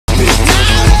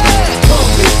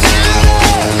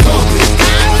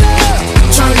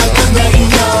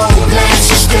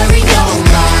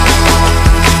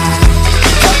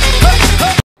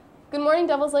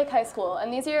Devils Lake High School,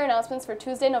 and these are your announcements for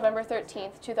Tuesday, November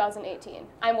 13th, 2018.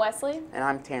 I'm Wesley. And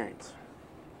I'm Terrence.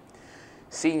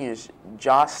 Seniors,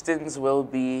 Jostens will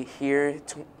be here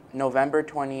November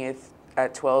 20th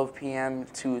at 12 p.m.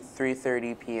 to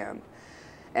 3:30 p.m.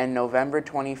 and November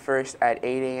 21st at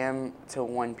 8 a.m. to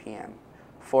 1 p.m.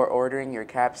 for ordering your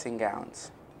caps and gowns.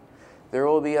 There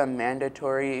will be a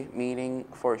mandatory meeting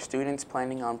for students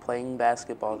planning on playing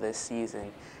basketball this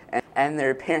season and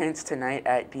their parents tonight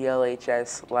at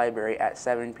DLHS Library at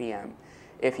 7 p.m.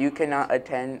 If you cannot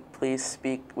attend, please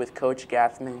speak with Coach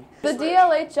Gathman. The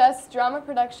DLHS drama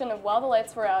production of While the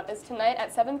Lights Were Out is tonight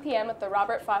at 7 p.m. at the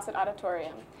Robert Fawcett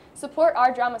Auditorium. Support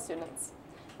our drama students.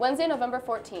 Wednesday, November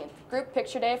 14th, group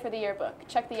picture day for the yearbook.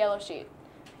 Check the yellow sheet.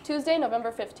 Tuesday,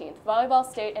 November 15th, volleyball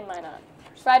state in Minot.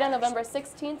 Friday, November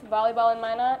 16th, volleyball in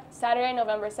Minot. Saturday,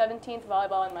 November 17th,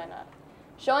 volleyball in Minot.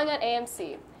 Showing at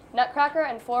AMC. Nutcracker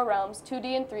and Four Realms, 2D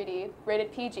and 3D,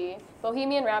 rated PG,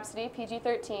 Bohemian Rhapsody,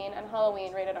 PG-13, and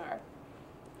Halloween, rated R.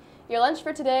 Your lunch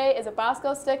for today is a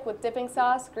Bosco stick with dipping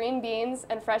sauce, green beans,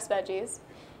 and fresh veggies.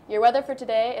 Your weather for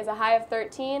today is a high of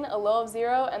 13, a low of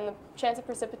 0, and the chance of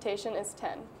precipitation is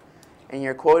 10. And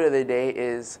your quote of the day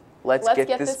is, Let's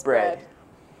get this bread.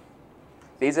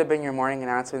 These have been your morning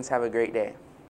announcements. Have a great day.